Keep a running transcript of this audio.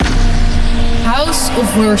House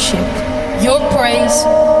of Worship, your praise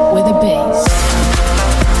with a bass.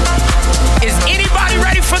 Is anybody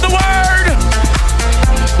ready for the word?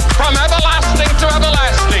 From everlasting to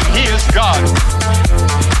everlasting, He is God.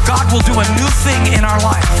 God will do a new thing in our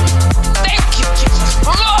life. Thank you, Jesus.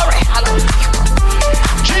 Glory. Hallelujah.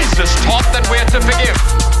 Jesus taught that we're to forgive.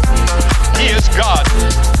 He is God.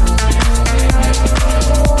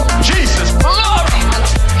 Jesus. Glory.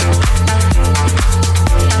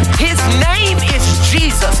 His name is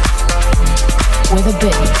Jesus. With a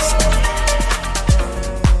bass.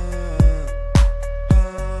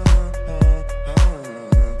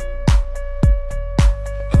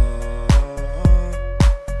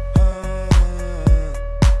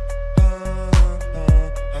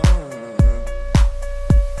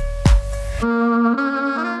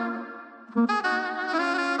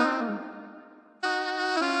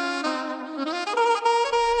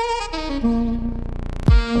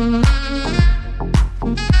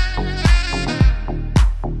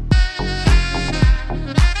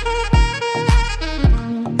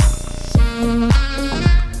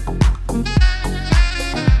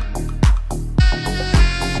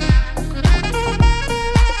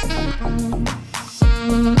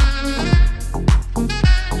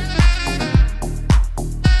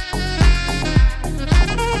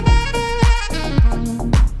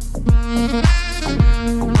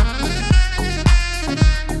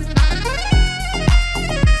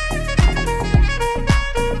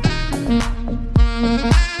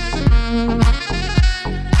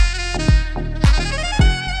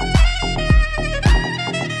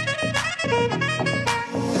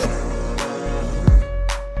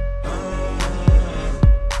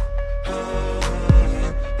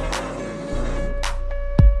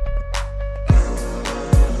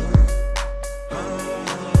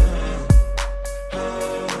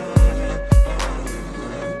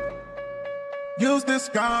 Use this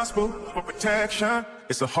gospel for protection.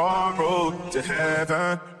 It's a hard road to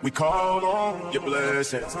heaven. We call on your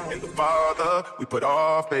blessings. In the Father, we put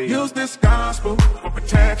our faith. Use this gospel for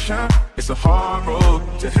protection. It's a hard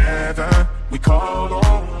road to heaven. We call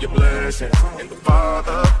on your blessings. In the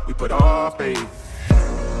Father, we put our faith.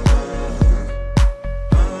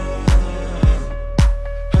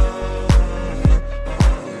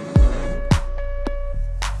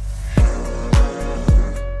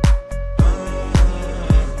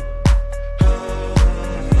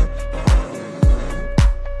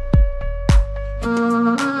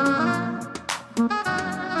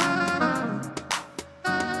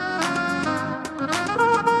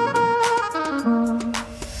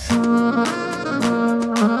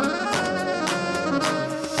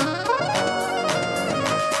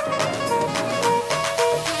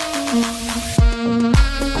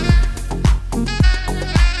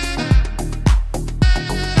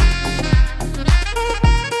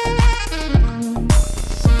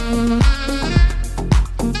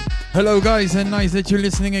 Hello guys, and nice that you're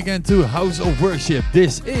listening again to House of Worship.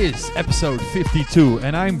 This is episode 52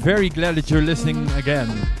 and I'm very glad that you're listening again.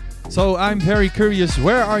 So I'm very curious,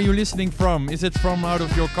 where are you listening from? Is it from out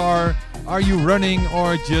of your car? Are you running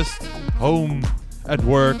or just home at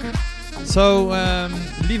work? So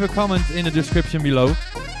leave a comment in the description below.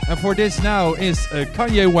 And for this now is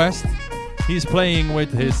Kanye West. He's playing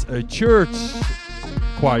with his church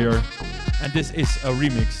choir and this is a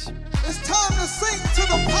remix. It's time to sing to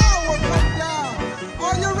the power come down.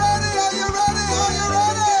 Are you ready? Are you ready? Are you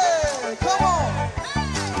ready? Come on.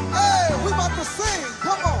 Hey, we about to sing.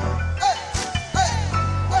 Come on. Hey, hey,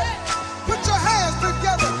 hey. Put your hands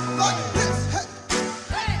together like this. Hey.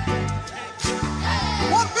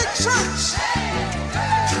 One big church.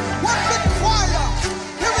 One big choir.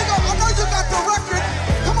 Here we go. I know you got the record.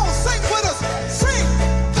 Come on, sing with us. Sing.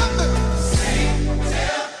 Sing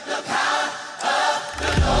till the power of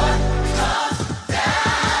the Lord comes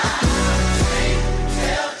down.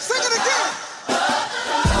 Sing till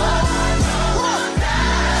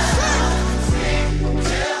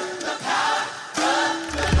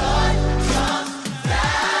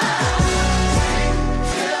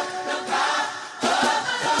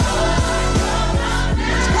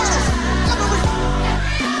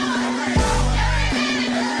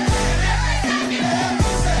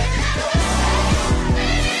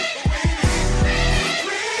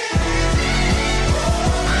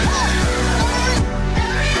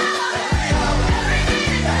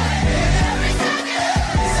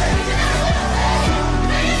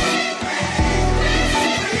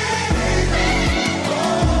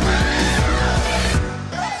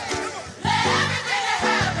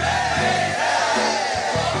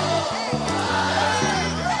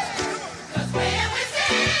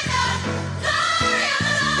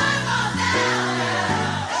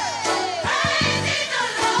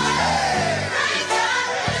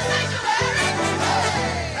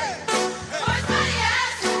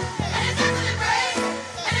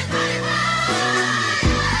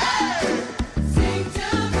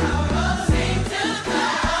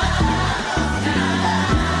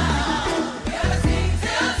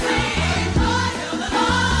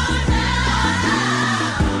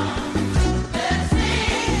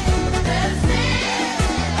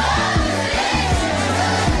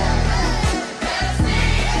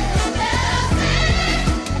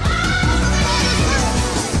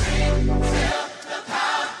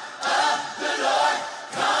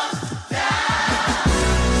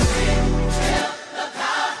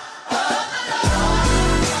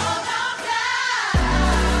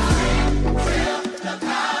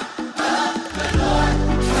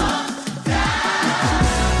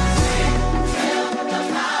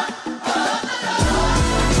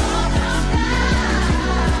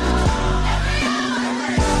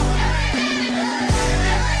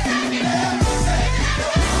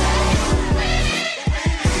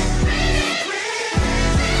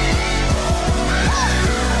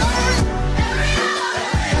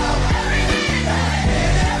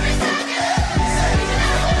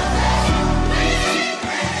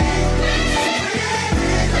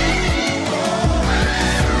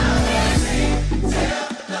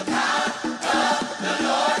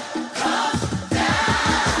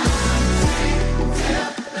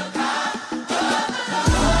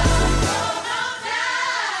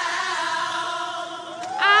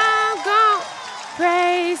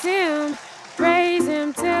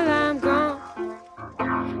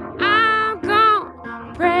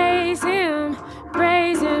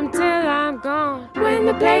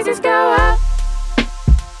praises go up,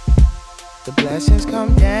 the blessings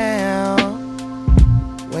come down.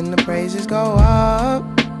 When the praises go up,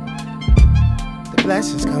 the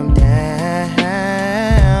blessings come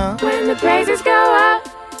down. when the praises go up,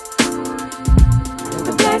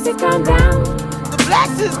 the blessings come down. The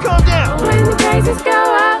blessings come down. When the praises go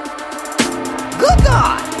up, Good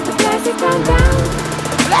God. the blessings come down.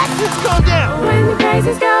 The blessings come down. When the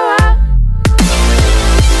praises go up.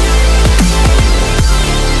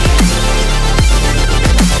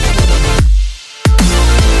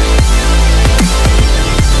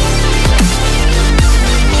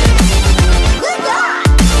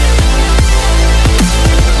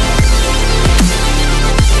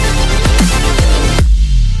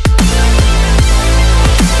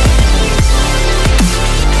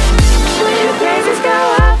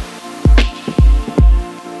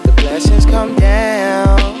 Come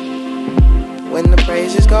down. When the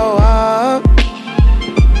praises go up,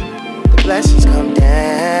 the blessings come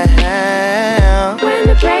down. When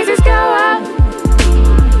the praises go up,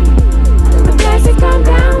 the blessings come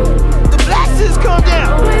down. The blessings come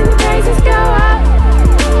down. When the praises go up,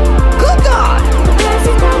 Good God. the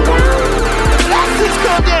blessings come down. The blessings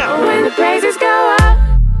come down. When the praises go up.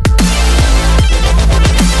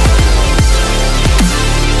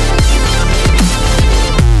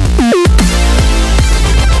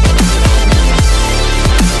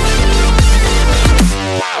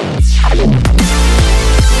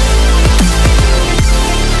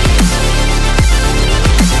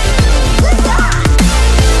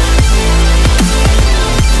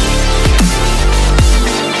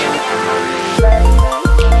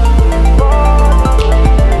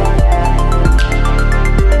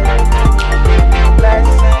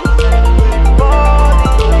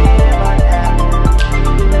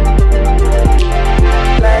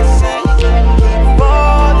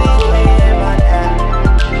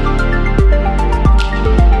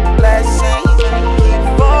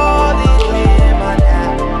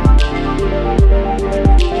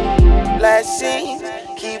 Blessings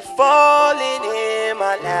keep falling in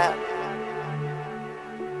my lap.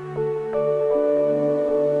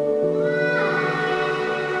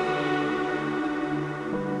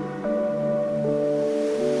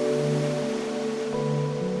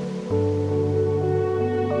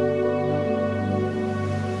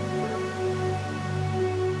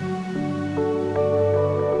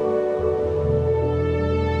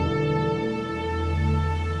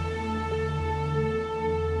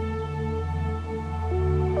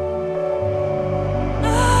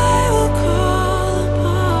 I will call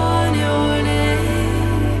upon your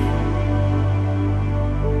name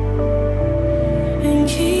and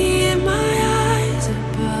keep my eyes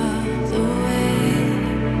above the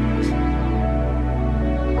waves.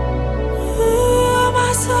 Ooh,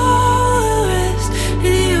 my soul will rest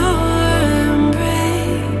in your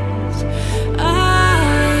embrace. I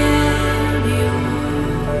am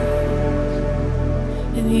yours,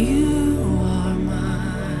 and you are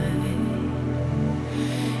mine.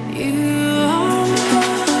 You are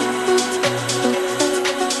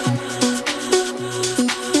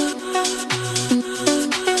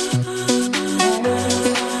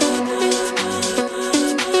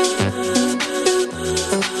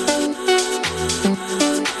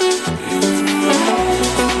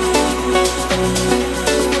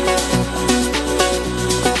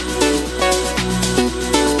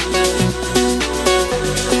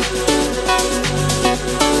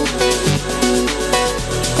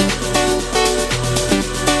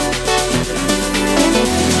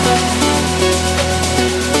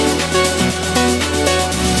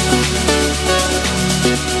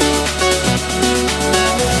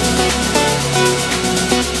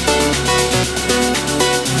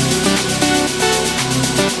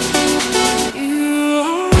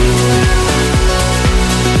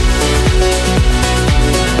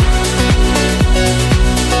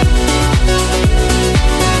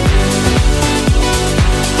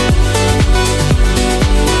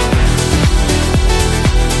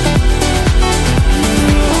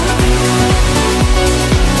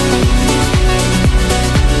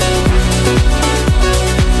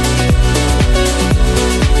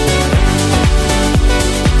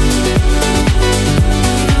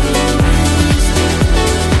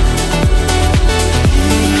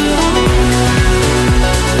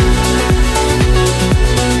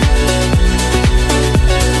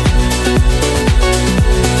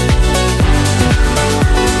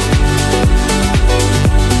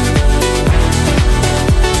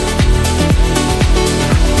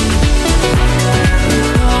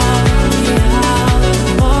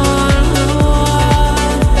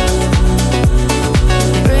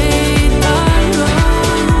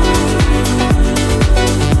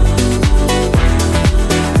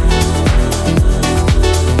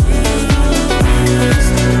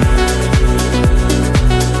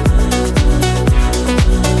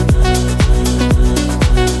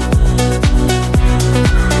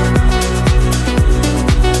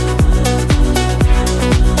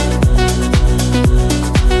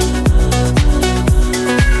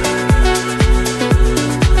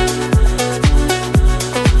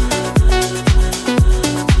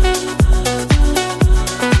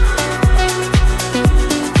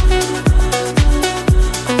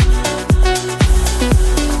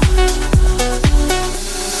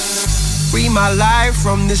my life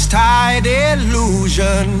from this tight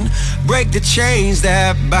illusion. Break the chains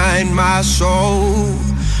that bind my soul.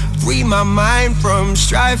 Free my mind from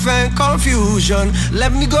strife and confusion.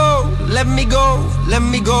 Let me go, let me go, let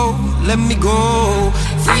me go, let me go.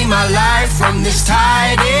 Free my life from this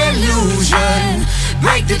tight illusion.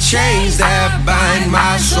 Break the chains that bind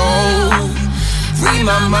my soul. Free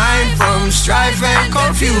my mind from strife and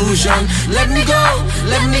confusion. Let me go,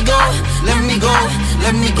 let me go, let me go,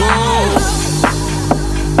 let me go.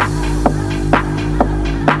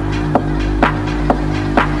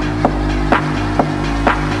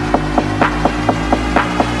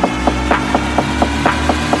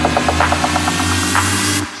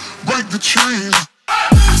 Trees.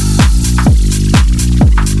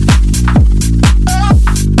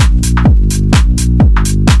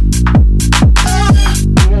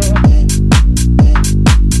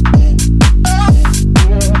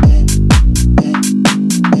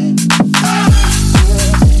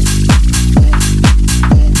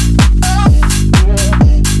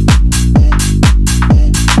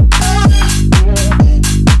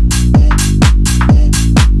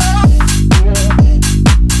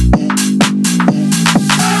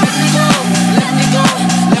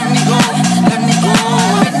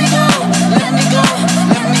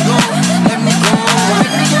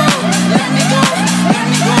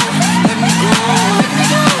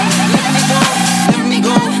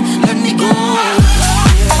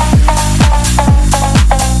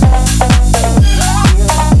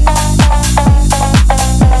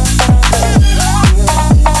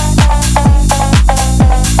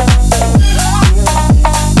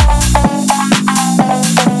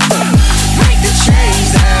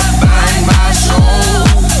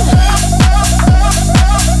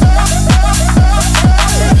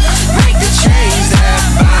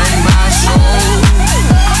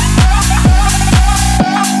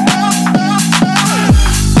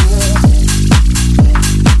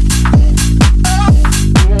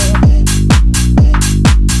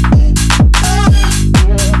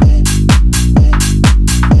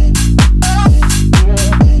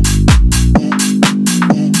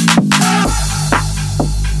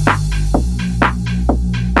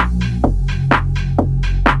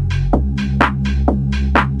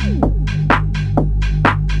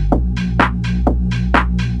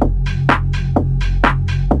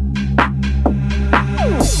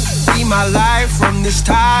 This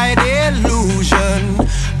tight illusion.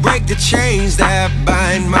 Break the chains that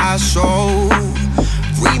bind my soul.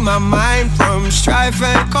 Free my mind from strife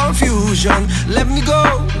and confusion. Let me go,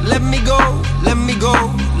 let me go, let me go,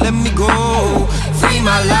 let me go. Free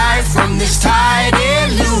my life from this tight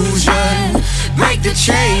illusion. Break the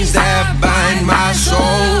chains that bind my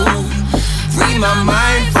soul. Free my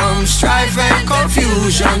mind from strife and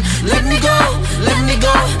confusion. Let me go, let me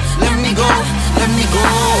go, let me go, let me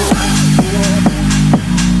go. Let me go.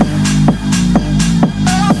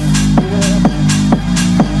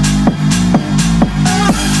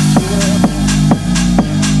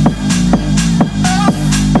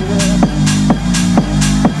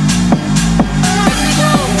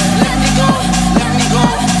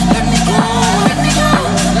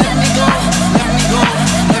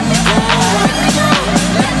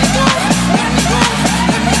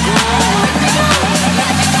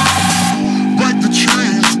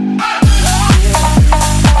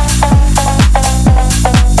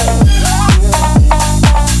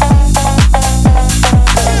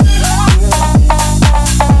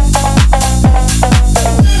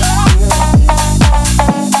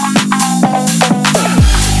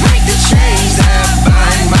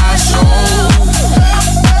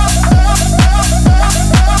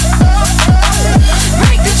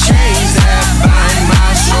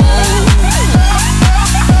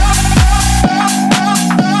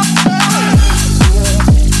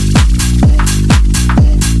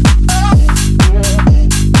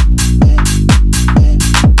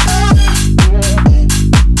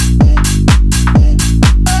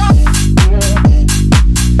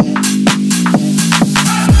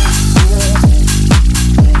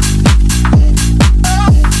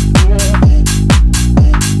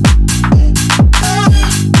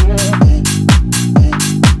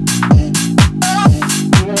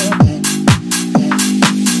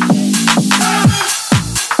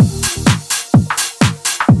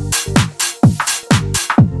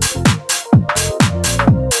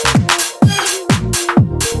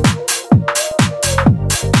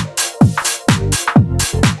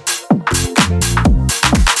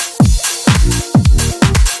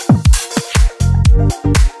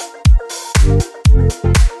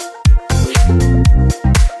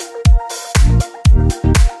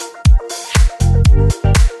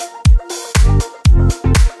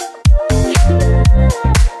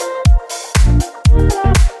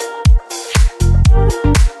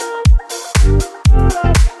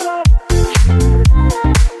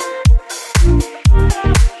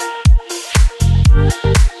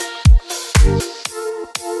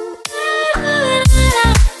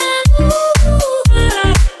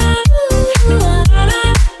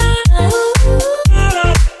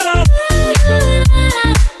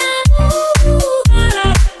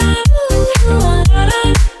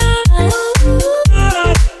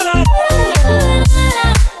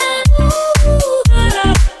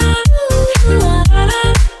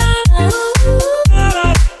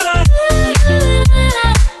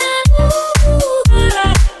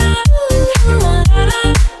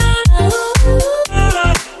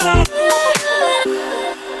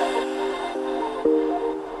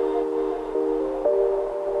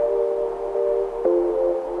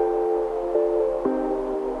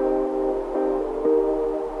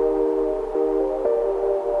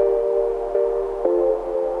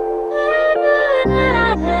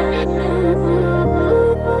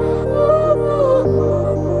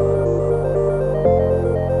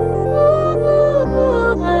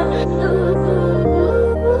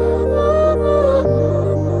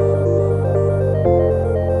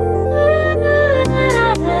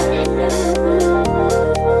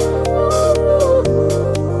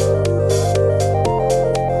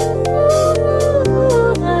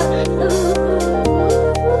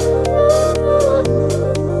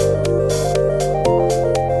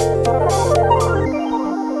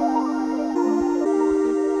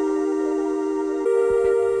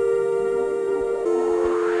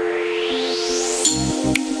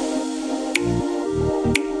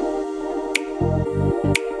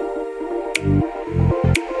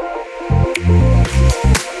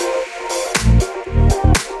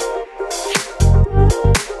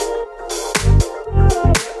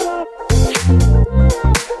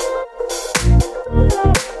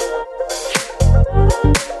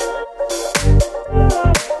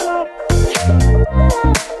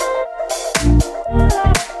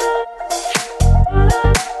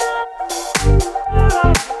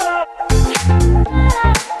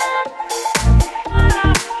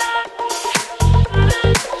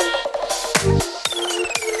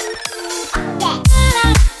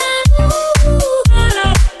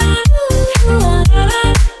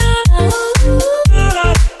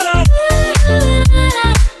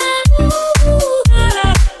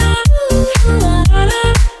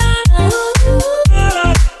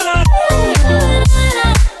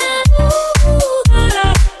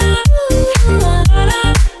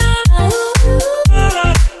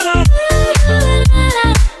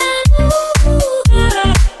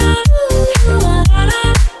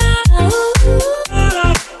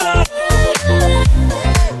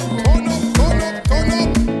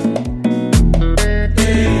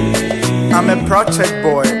 I'm a proud church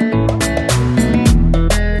boy.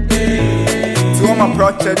 To all my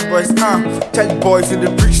proud church boys, church boys in the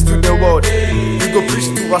preach to the world. We go preach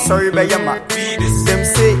to us, sorry, Bayama. Them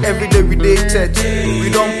say every day we day church. We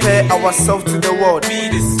don't pay ourselves to the world.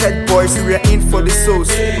 Church boys, we are in for the souls.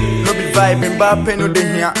 No be vibing, but pay no de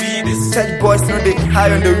here. Church boys, no they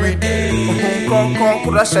high on the weed.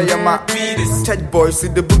 Church boys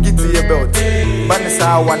with the boogie to your belt.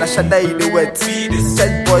 Banasa wanna shadai the wet.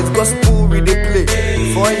 Church boys gospel we they play.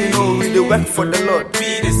 For you know we they work for the Lord.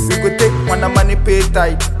 We go take one money pay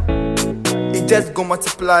tight. It just go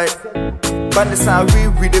multiply. Banasa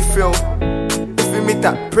we they feel. If we meet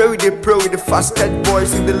up, pray with the fast. Church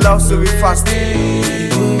boys with the loud so we fast.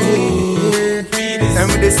 And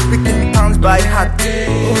we they speak in tongues by heart.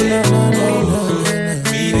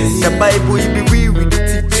 The Bible you be we with the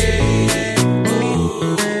teach.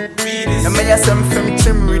 And may I some from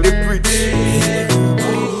chim with the preach.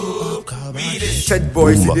 Church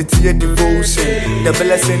boys with the tear devotion. The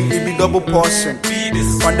blessing it be double portion.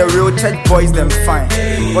 On the real church boys them fine.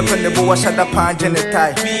 But on the boy shut up and in the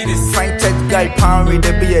tie. Fine church guy pound with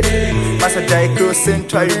the beard. Master Jai crossing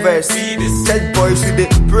try reverse. Church boys with the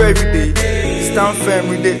pray every day. Stand firm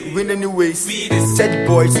with the win anyways. Church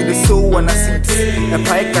boys with the soul wanna sit. A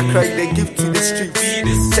pike a cry they give to the streets.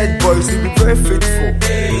 Church boys will be very faithful.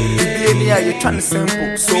 The DNA you trying to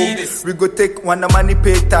simple. So we go take one the money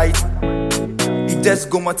pay tight. It just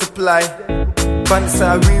go multiply.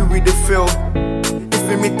 Bansa we with the feel. If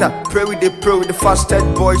we meet up, pray with the fast. Church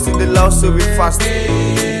boys with the loud so we fast.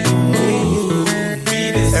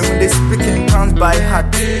 And when they speak in tongues by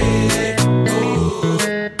heart.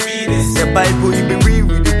 The Bible, you be real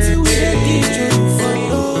with the teach.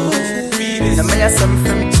 The man some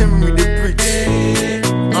from chim with the preach.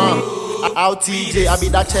 Out TJ, I be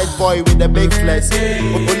that church boy with the big flesh.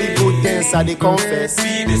 Only good things I they confess.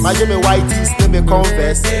 My Jimmy white teeth, let me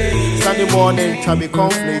confess. Sunday morning, try me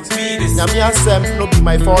conflict. Now me and Sam, no be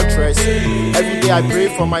my fortress. Every day I pray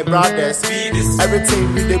for my brothers.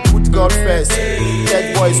 Everything we they put God first.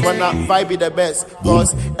 Church boys wanna vibe be the best.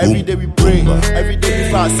 Cause every day we pray, every day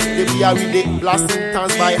we fast. They be every day blasting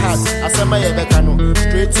tongues by heart. I say my Ebekano,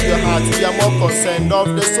 straight to your heart. We are more concerned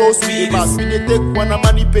of the souls we pass. We they take one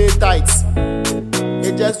money pay tithes.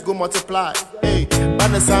 It just go multiply. Hey,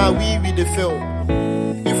 Banasa, we with the film.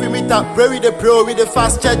 If we meet up, pray with the pro, with the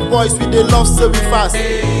fast. Church boys with the love, so we fast.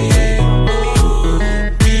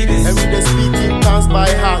 And with the speaking tongues by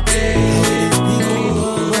heart.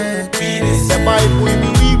 The Bible we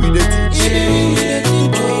with the teaching.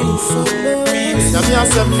 Now me and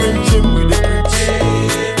some Jim with the preach.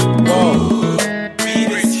 Wow.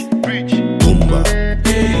 Preach. Boomba.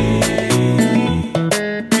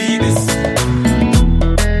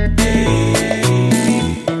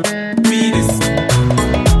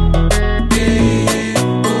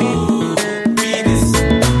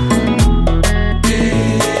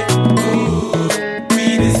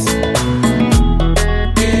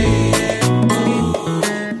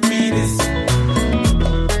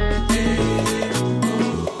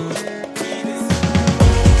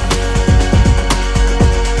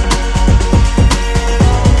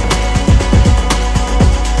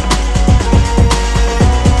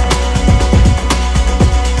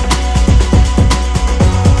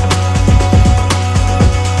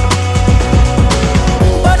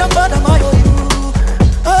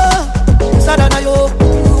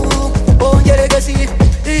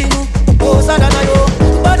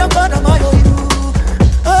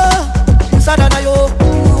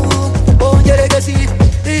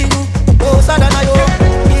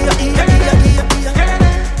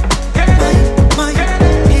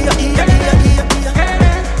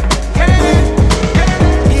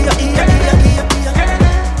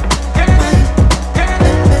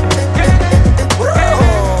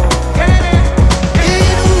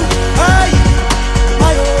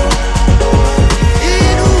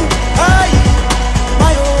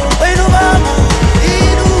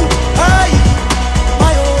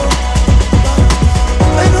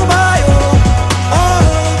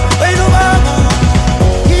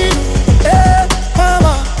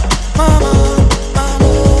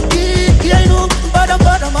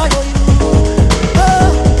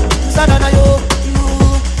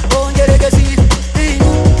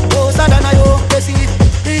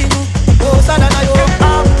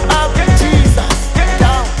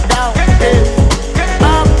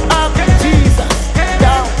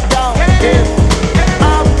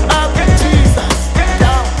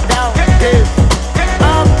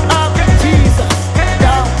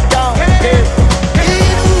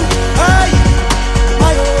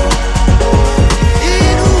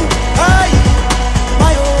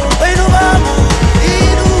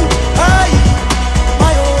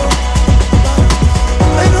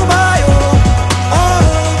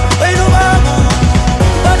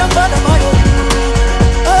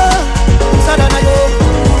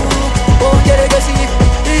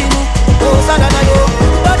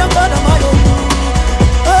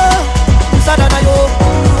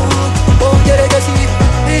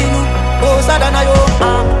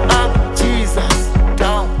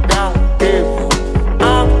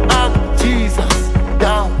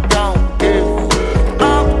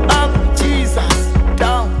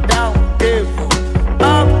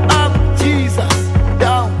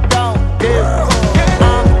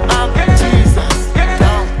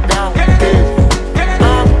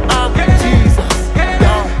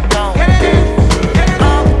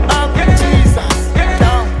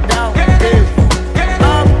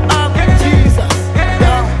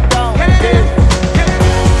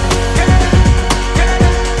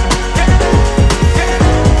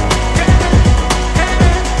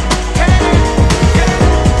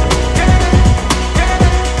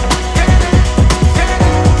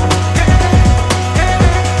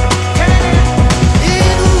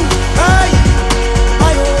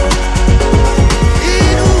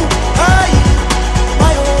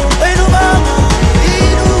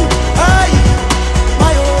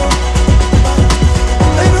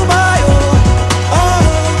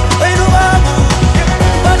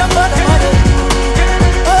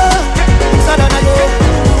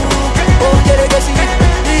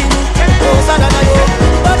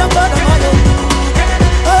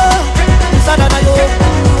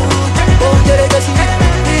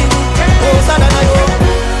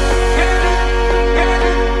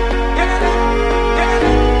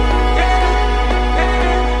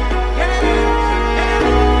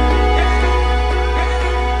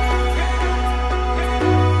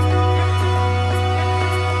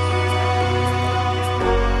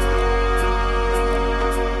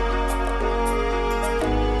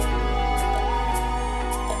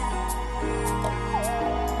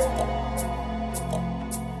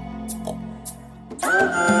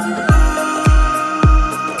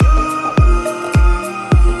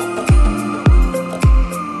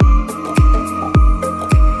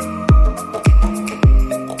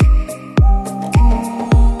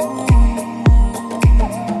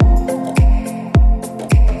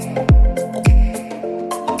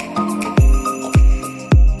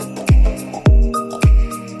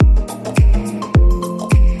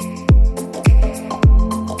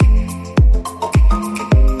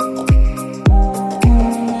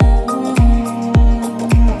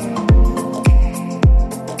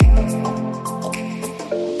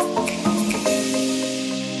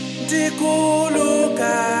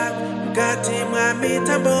 Timwa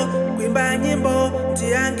mitambo, kuimba nyimbo,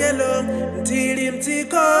 tiangelo, ntili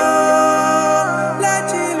mtiko, la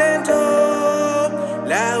chilento,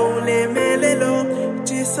 la ulemelelo,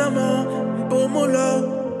 chisomo,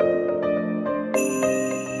 mpumulo.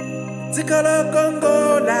 Tikolo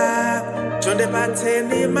kongola, chonde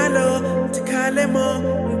pateni malo, tikalemo,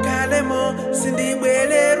 nkalemo,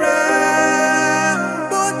 sindibwelera,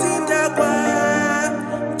 botinda kwa,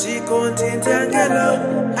 chikontinti angelo,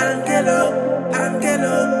 angelo,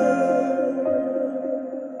 angelo.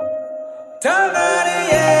 Tamari,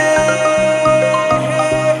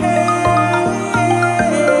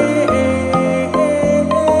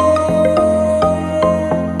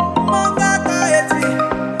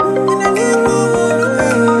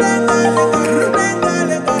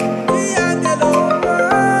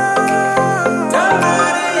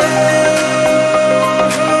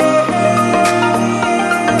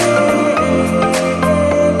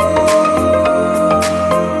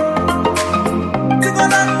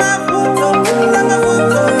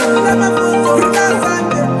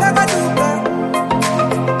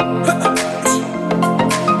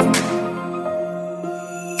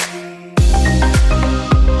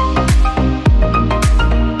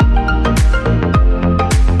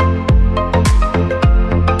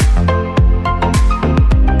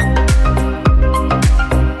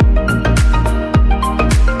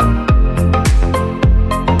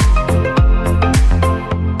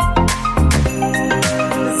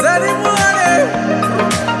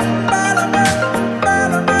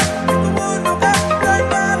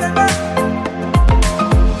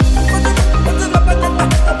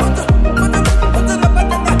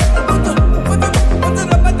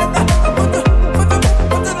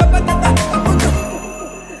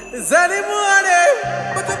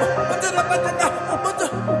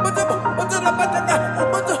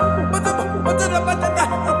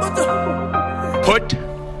 Put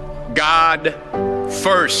God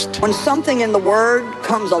first. When something in the Word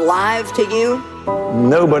comes alive to you,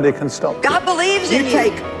 nobody can stop. God believes in you. You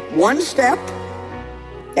take one step,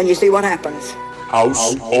 and you see what happens.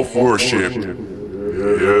 House of Worship.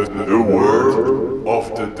 Here's the word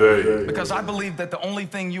of the day. Because I believe that the only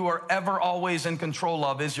thing you are ever always in control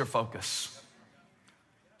of is your focus.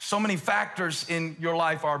 So many factors in your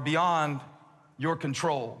life are beyond your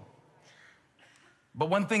control. But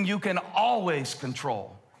one thing you can always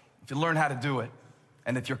control, if you learn how to do it,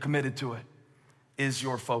 and if you're committed to it, is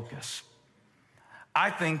your focus. I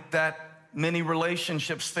think that many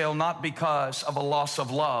relationships fail not because of a loss of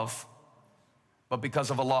love, but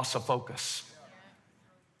because of a loss of focus.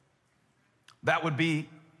 That would be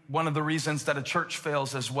one of the reasons that a church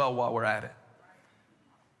fails as well while we're at it,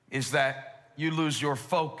 is that you lose your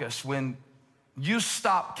focus when you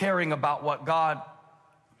stop caring about what God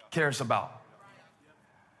cares about.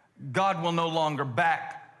 God will no longer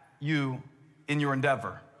back you in your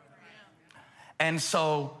endeavor. And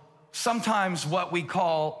so sometimes what we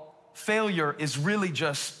call failure is really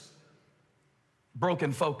just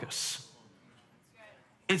broken focus.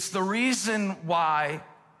 It's the reason why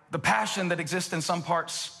the passion that exists in some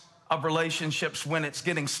parts of relationships when it's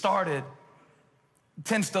getting started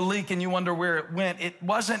tends to leak and you wonder where it went. It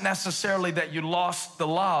wasn't necessarily that you lost the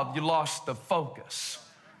love, you lost the focus.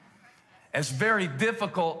 It's very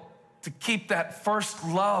difficult to keep that first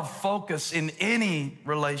love focus in any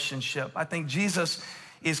relationship. I think Jesus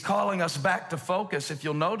is calling us back to focus. If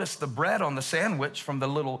you'll notice the bread on the sandwich from the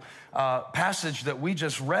little passage that we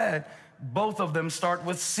just read, both of them start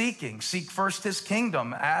with seeking. Seek first his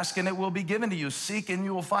kingdom. Ask and it will be given to you. Seek and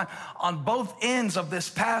you will find. On both ends of this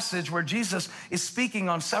passage where Jesus is speaking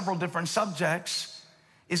on several different subjects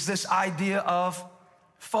is this idea of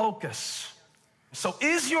focus. So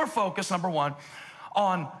is your focus, number one,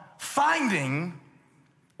 on finding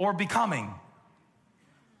or becoming?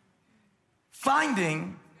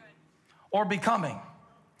 Finding or becoming.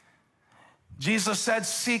 Jesus said,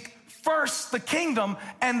 seek first the kingdom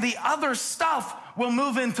and the other stuff will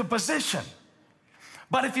move into position.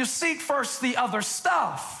 But if you seek first the other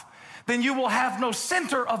stuff, then you will have no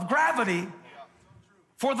center of gravity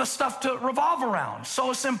for the stuff to revolve around.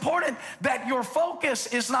 So it's important that your focus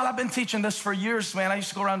is not, I've been teaching this for years, man. I used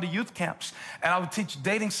to go around to youth camps and I would teach a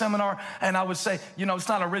dating seminar and I would say, you know, it's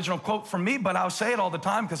not an original quote from me, but I'll say it all the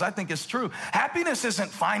time because I think it's true. Happiness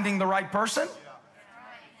isn't finding the right person.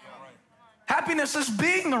 Happiness is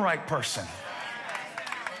being the right person.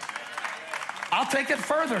 I'll take it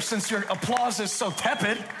further since your applause is so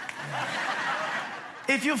tepid.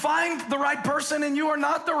 If you find the right person and you are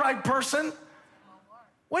not the right person,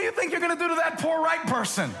 what do you think you're going to do to that poor right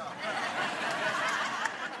person?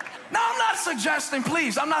 No, I'm not not suggesting,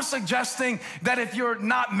 please, I'm not suggesting that if you're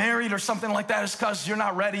not married or something like that, it's because you're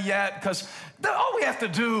not ready yet. Because all we have to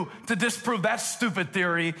do to disprove that stupid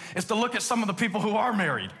theory is to look at some of the people who are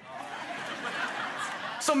married.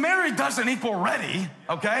 So married doesn't equal ready,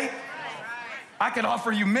 okay? I could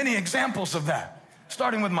offer you many examples of that,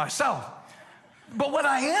 starting with myself. But what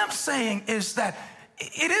I am saying is that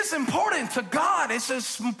it is important to God. It's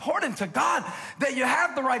just important to God that you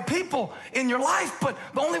have the right people in your life. But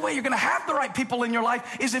the only way you're going to have the right people in your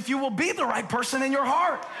life is if you will be the right person in your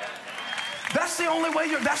heart. That's the only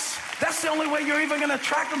way that's the only way you're even going to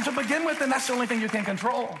attract them to begin with, and that's the only thing you can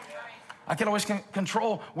control. I can always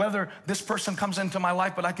control whether this person comes into my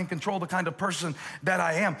life, but I can control the kind of person that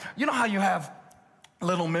I am. You know how you have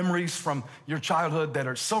little memories from your childhood that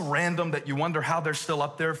are so random that you wonder how they're still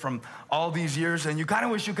up there from all these years, and you kind of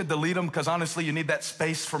wish you could delete them because honestly you need that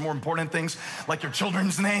space for more important things like your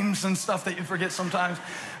children's names and stuff that you forget sometimes.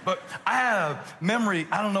 But I had a memory,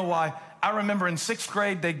 I don't know why, I remember in 6th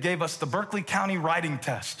grade they gave us the Berkeley County writing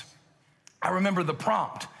test. I remember the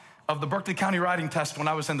prompt of the Berkeley County writing test when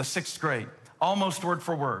I was in the 6th grade, almost word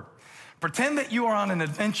for word. Pretend that you are on an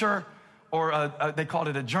adventure, or they called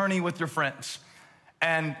it a journey with your friends.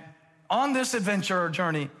 And on this adventure or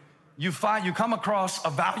journey, you come across a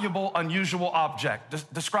valuable, unusual object.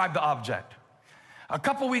 Describe the object. A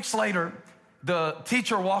couple weeks later, the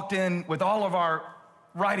teacher walked in with all of our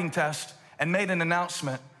writing tests and made an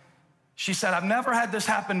announcement. She said, I've never had this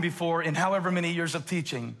happen before in however many years of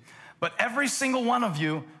teaching, but every single one of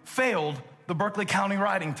you failed the Berkeley County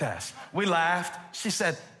writing test. We laughed. She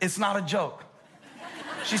said, it's not a joke.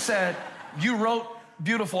 She said, you wrote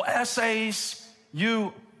beautiful essays.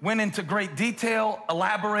 You went into great detail,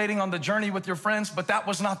 elaborating on the journey with your friends, but that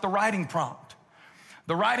was not the writing prompt.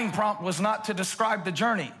 The writing prompt was not to describe the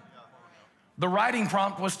journey. The writing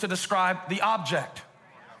prompt was to describe the object.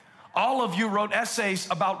 All of you wrote essays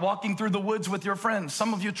about walking through the woods with your friends.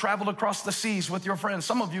 Some of you traveled across the seas with your friends.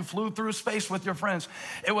 Some of you flew through space with your friends.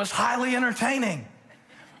 It was highly entertaining,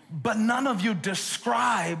 but none of you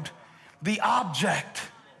described the object.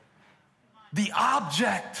 The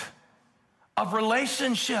object of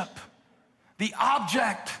relationship, the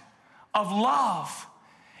object of love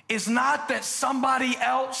is not that somebody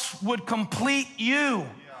else would complete you.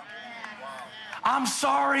 I'm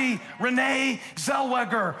sorry, Renee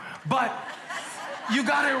Zellweger, but you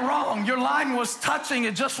got it wrong. Your line was touching,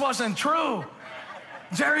 it just wasn't true.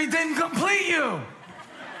 Jerry didn't complete you.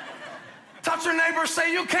 Touch your neighbor,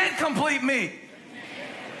 say, you can't complete me.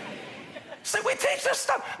 See, we teach this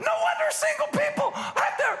stuff. No wonder single people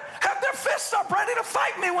have their fists up ready to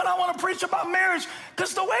fight me when I want to preach about marriage,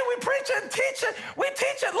 because the way we preach it and teach it, we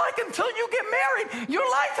teach it like until you get married, your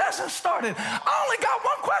life hasn't started. I only got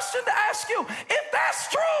one question to ask you. If that's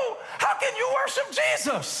true, how can you worship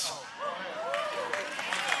Jesus?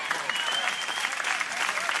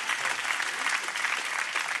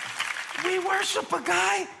 We worship a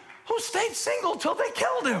guy who stayed single till they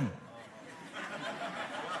killed him.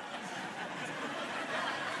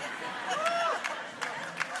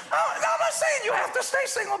 I'm not saying you have to stay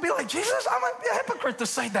single and be like, Jesus, I'm a hypocrite to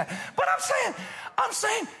say that. But I'm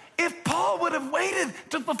saying if Paul would have waited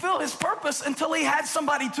to fulfill his purpose until he had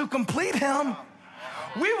somebody to complete him,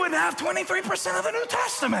 we would have 23% of the New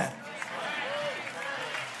Testament.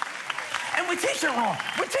 And we teach it wrong.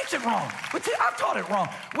 We teach it wrong. I've taught it wrong.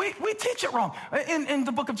 We teach it wrong. In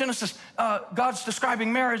the book of Genesis, God's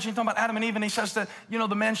describing marriage. He's talking about Adam and Eve, and he says that,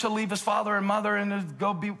 the man shall leave his father and mother and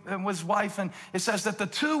go be with his wife, and it says that the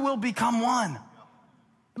two will become one.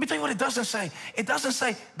 Let me tell you what it doesn't say. It doesn't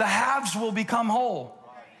say the halves will become whole.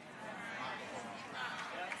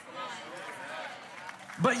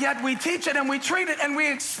 But yet we teach it and we treat it and we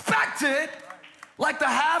expect it like the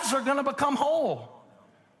halves are going to become whole.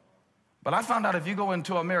 But I found out if you go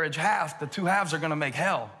into a marriage half, the two halves are going to make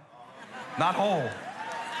hell, not whole.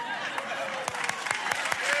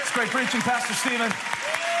 It's great preaching, Pastor Stephen.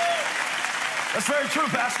 That's very true,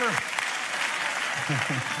 Pastor.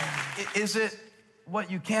 Is it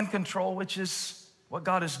what you can control, which is what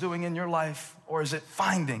God is doing in your life, or is it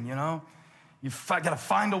finding, You got to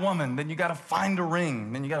find a woman, then you got to find a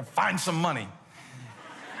ring, then you got to find some money.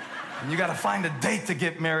 And you got to find a date to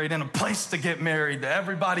get married and a place to get married that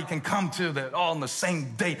everybody can come to, that all on the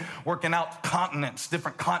same date, working out continents,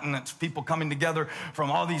 different continents, people coming together from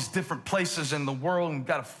all these different places in the world. And you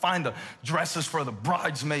got to find the dresses for the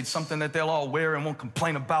bridesmaids, something that they'll all wear and won't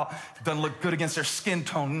complain about. It doesn't look good against their skin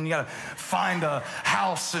tone. And you got to find a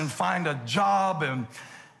house and find a job and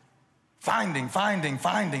finding. You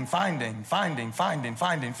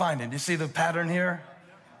see the pattern here?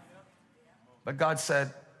 But God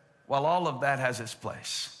said, while all of that has its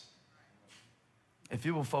place, if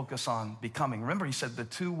you will focus on becoming. Remember, he said the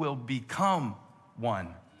two will become one.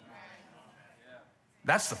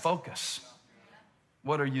 That's the focus.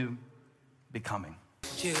 What are you becoming?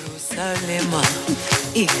 Jerusalem,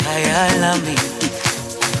 ikhaya lami,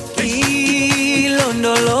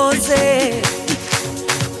 ilondoloze,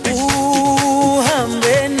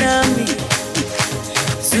 uhambe nami,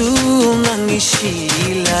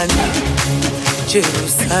 zungangishilana.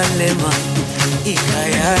 Jerusalem,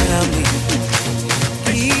 ikhaya lami,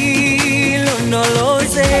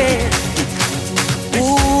 ilondoloze,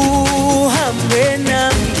 uhambe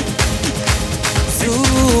nami,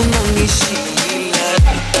 zungangishilana.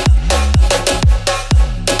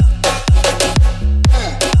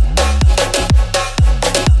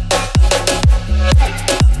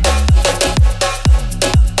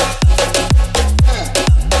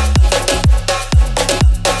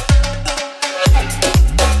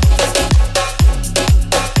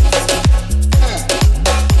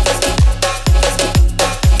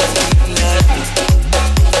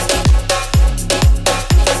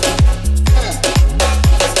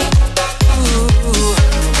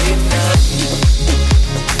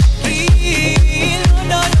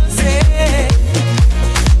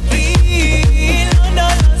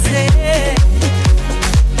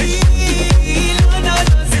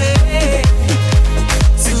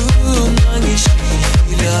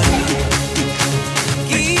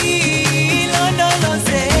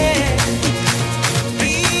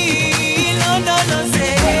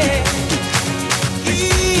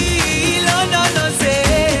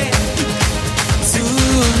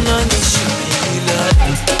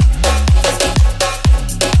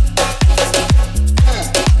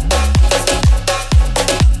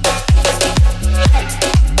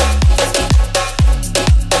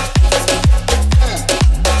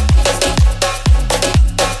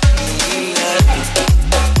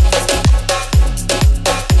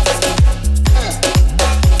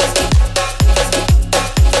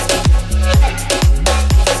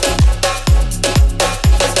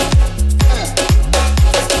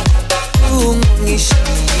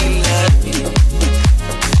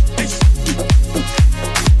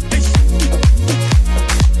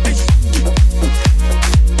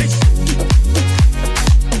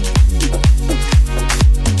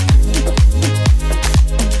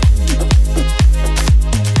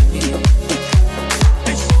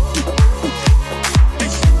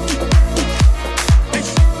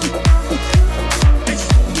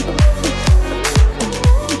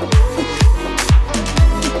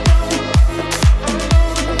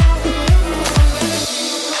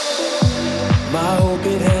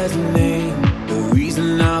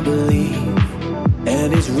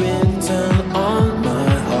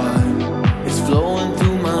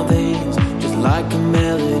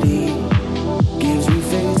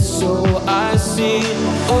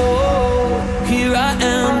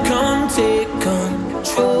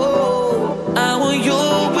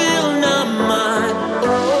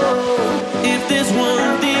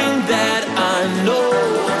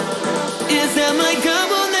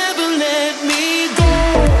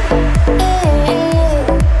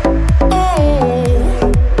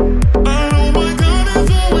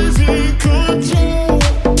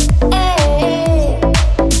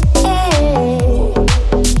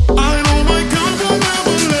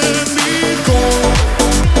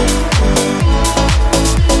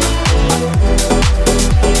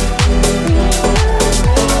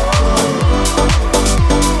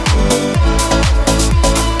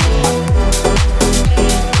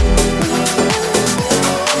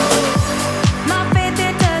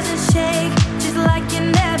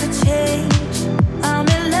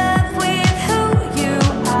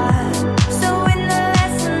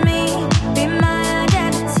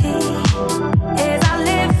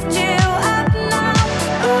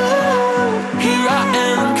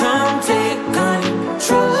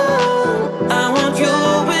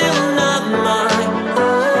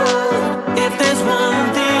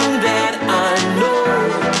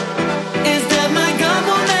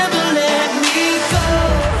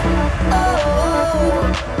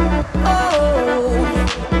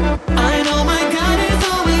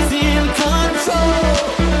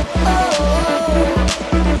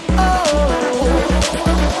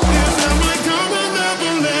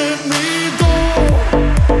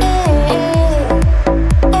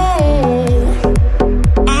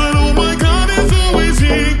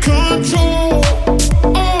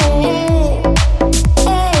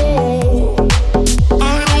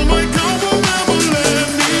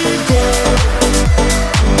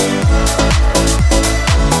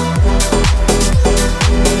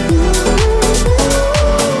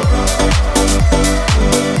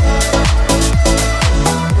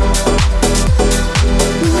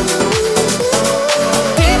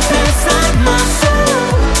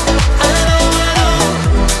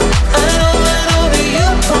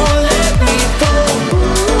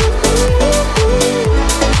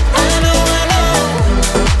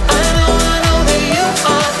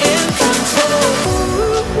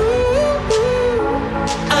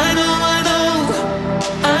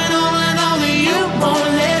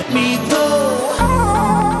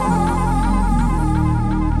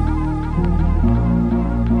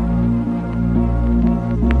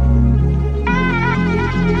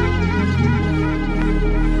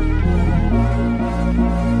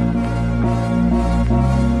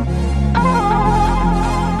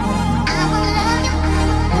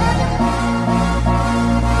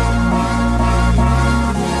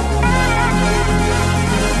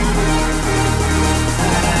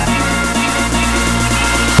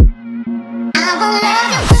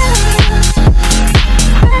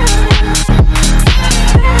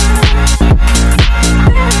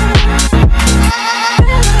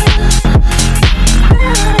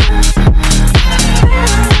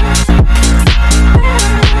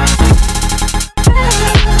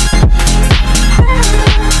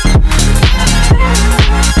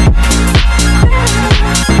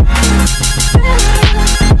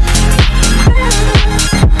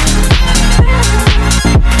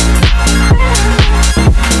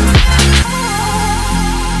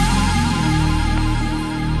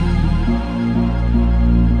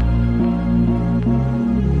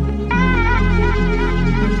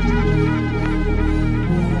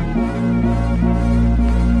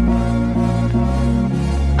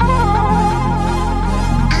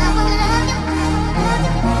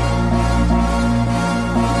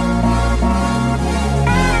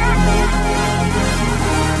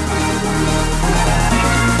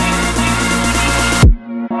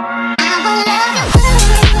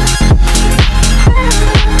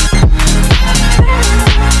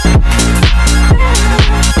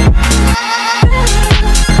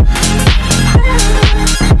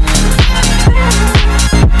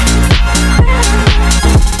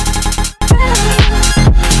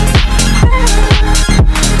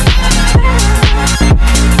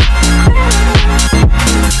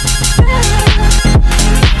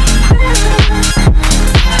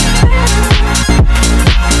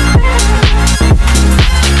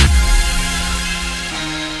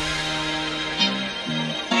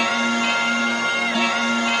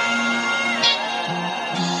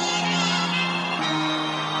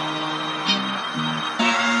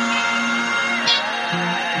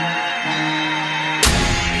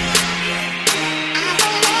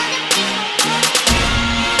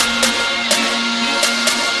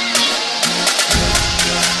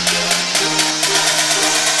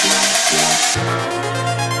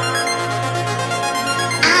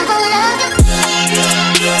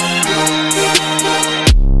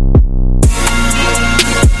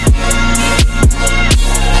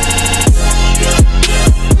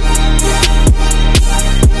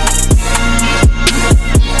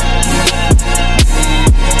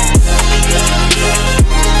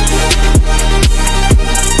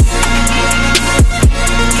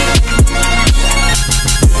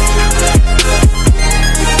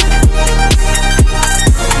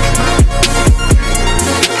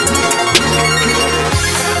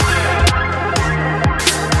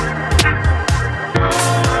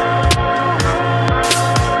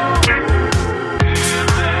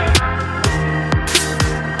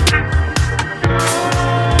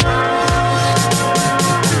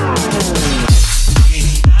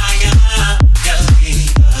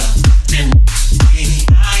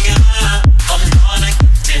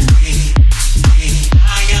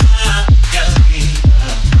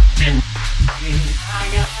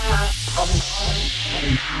 Your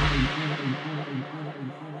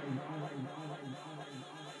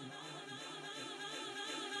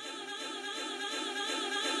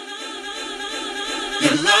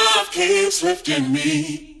love keeps lifting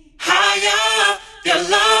me higher. Your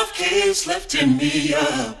love keeps lifting me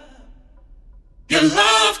up. Your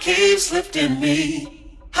love keeps lifting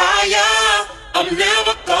me higher. I'm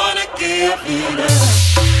never gonna give it up.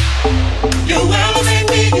 You elevate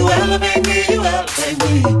me, you elevate me, you elevate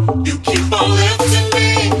me. You keep on lifting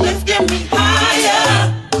me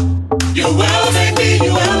higher. You elevate me,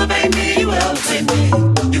 you elevate me, you elevate me.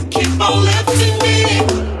 You keep on lifting me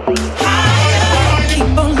higher.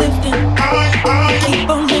 Keep on lifting, keep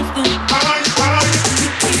on lifting, keep on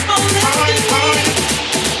lifting me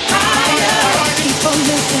higher. Keep on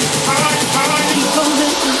lifting, keep on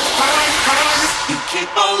lifting. You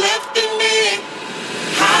keep on lifting me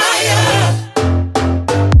higher.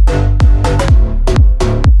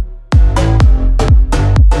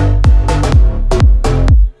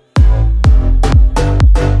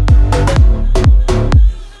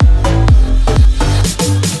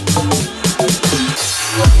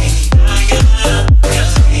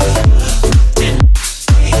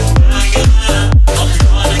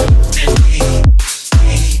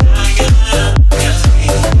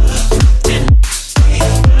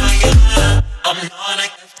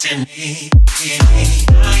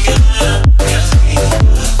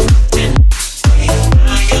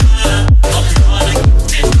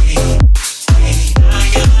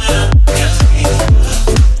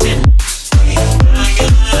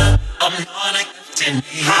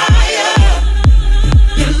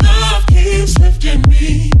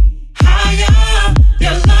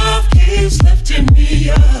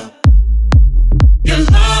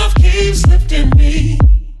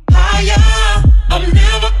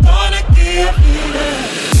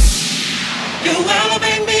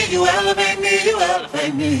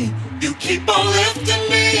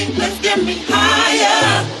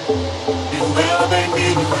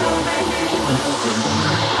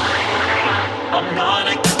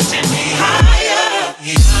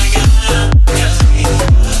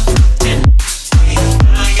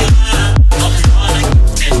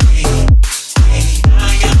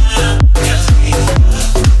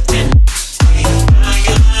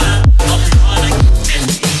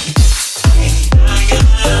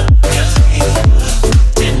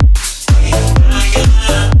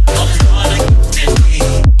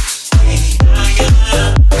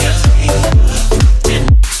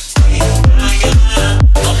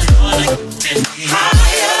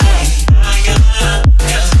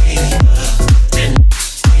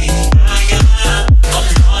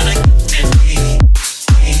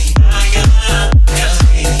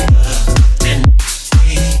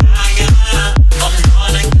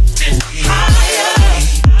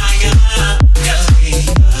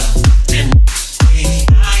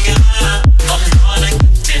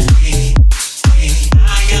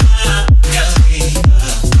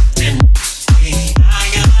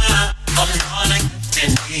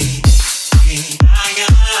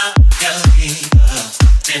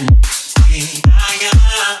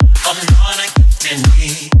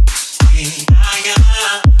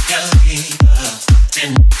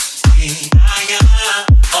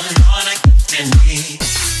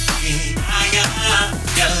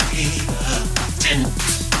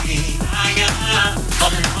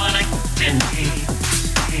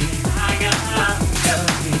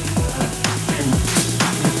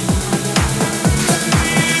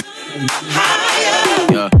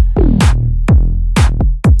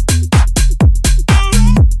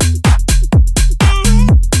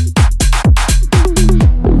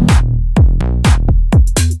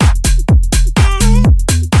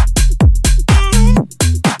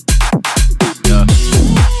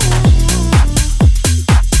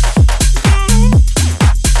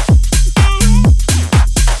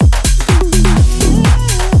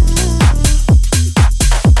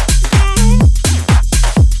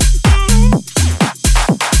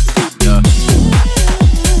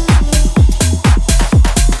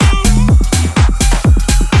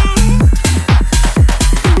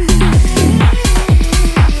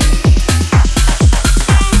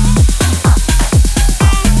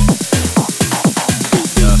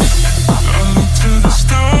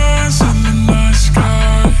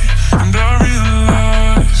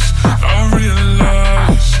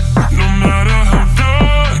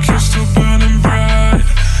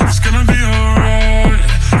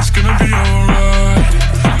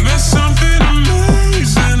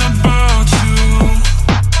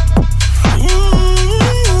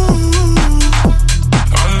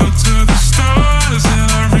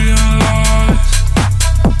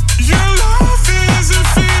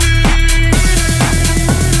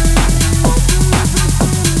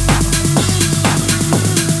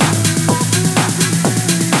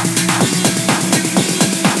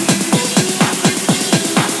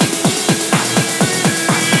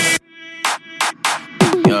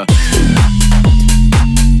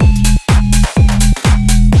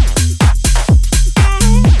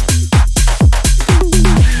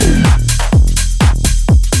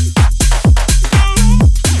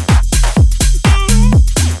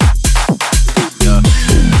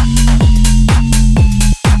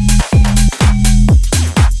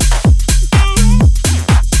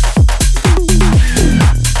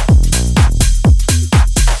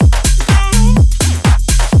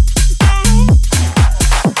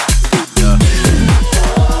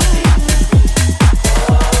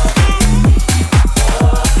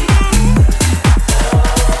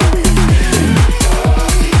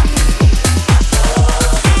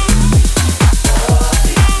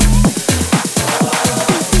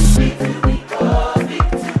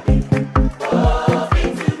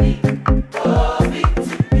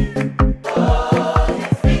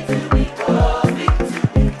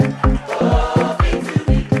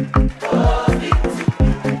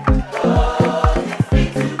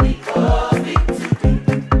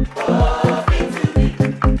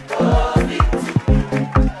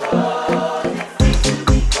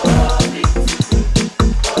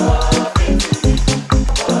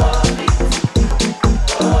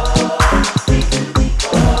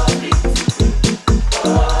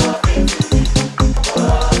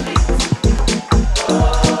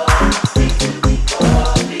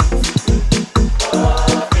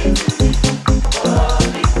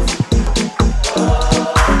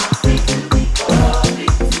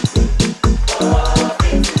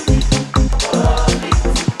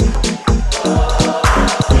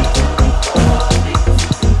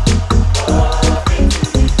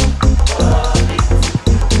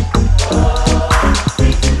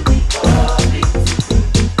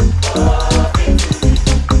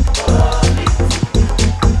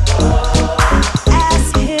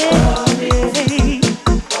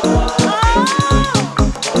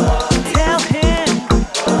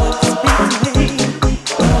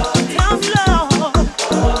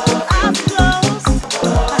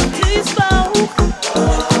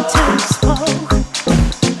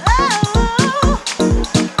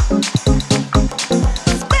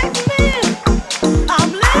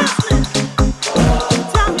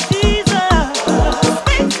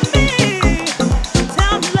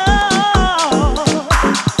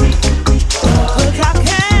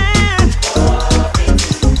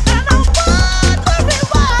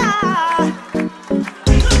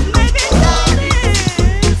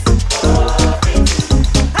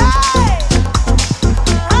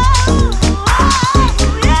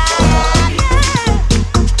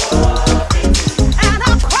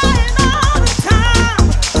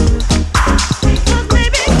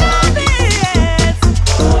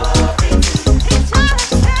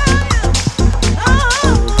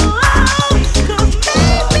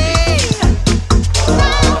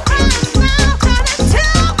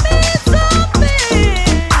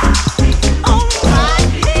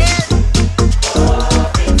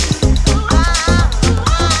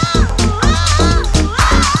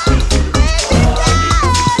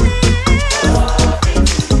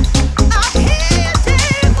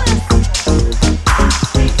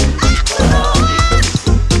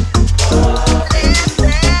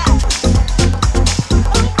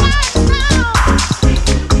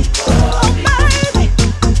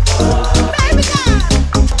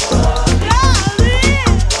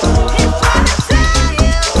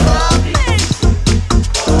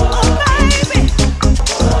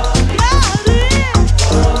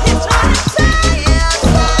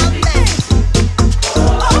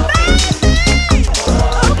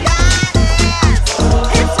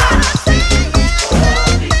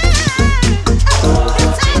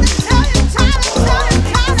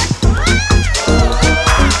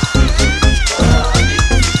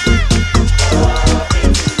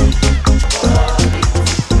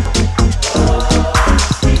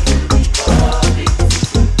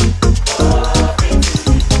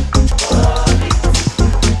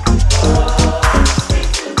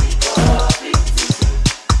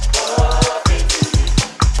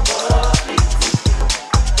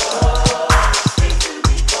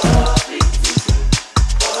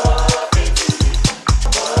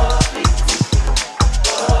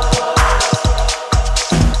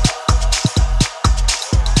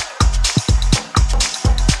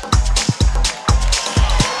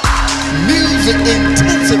 Music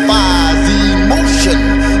intensifies the emotion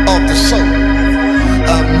of the soul.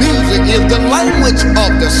 Music is the language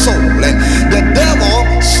of the soul, and the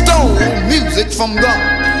devil stole music from God.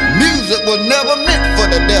 Music was never meant for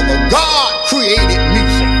the devil. God created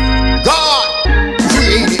music. God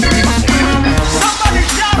created music. Somebody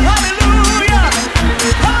shout hallelujah!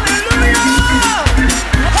 Hallelujah!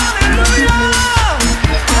 Hallelujah!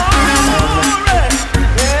 Glory!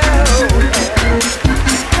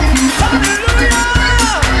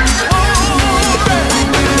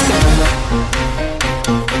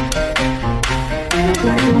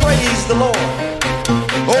 Praise the Lord.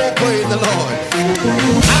 Oh, praise the Lord.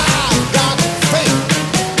 I got